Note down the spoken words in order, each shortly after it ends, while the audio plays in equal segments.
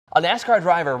A NASCAR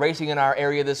driver racing in our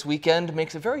area this weekend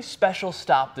makes a very special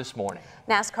stop this morning.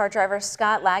 NASCAR driver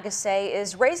Scott Lagasse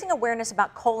is raising awareness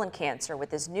about colon cancer with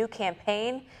his new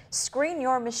campaign, Screen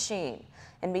Your Machine.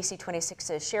 NBC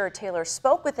 26's Shara Taylor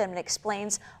spoke with him and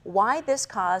explains why this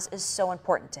cause is so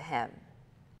important to him.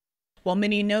 While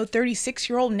many know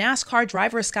 36-year-old NASCAR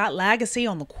driver Scott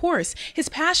Lagasse on the course, his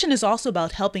passion is also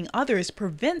about helping others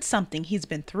prevent something he's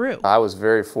been through. I was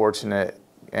very fortunate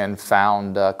and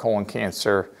found colon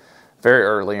cancer very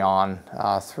early on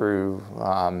through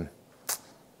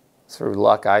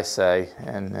luck, I say,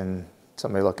 and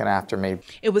somebody looking after me.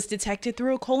 It was detected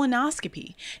through a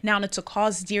colonoscopy. Now it's a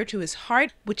cause dear to his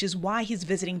heart, which is why he's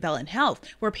visiting Bellin Health,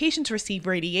 where patients receive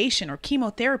radiation or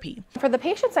chemotherapy. For the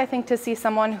patients, I think to see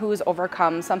someone who's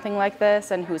overcome something like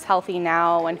this and who's healthy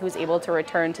now and who's able to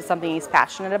return to something he's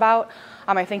passionate about,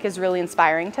 I think is really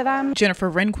inspiring to them.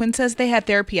 Jennifer Renquin says they have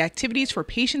therapy activities for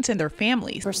patients and their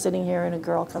families. We're sitting here and a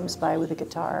girl comes by with a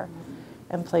guitar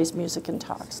and plays music and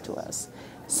talks to us.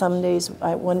 Some days,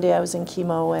 one day I was in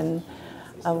chemo and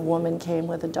a woman came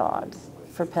with a dog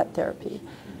for pet therapy.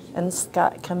 And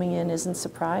Scott coming in isn't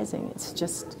surprising. It's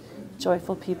just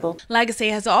joyful people.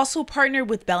 Lagasse has also partnered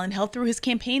with Bellin Health through his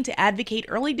campaign to advocate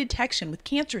early detection with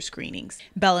cancer screenings.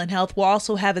 Bellin Health will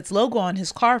also have its logo on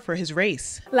his car for his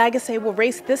race. Lagasse will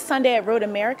race this Sunday at Road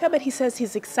America, but he says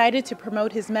he's excited to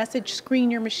promote his message, Screen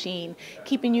Your Machine.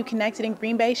 Keeping you connected in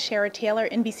Green Bay, Shara Taylor,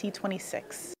 NBC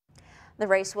 26. The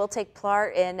race will take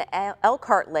part in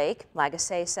Elkhart Lake.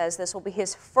 Lagasse says this will be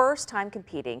his first time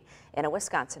competing in a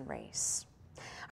Wisconsin race.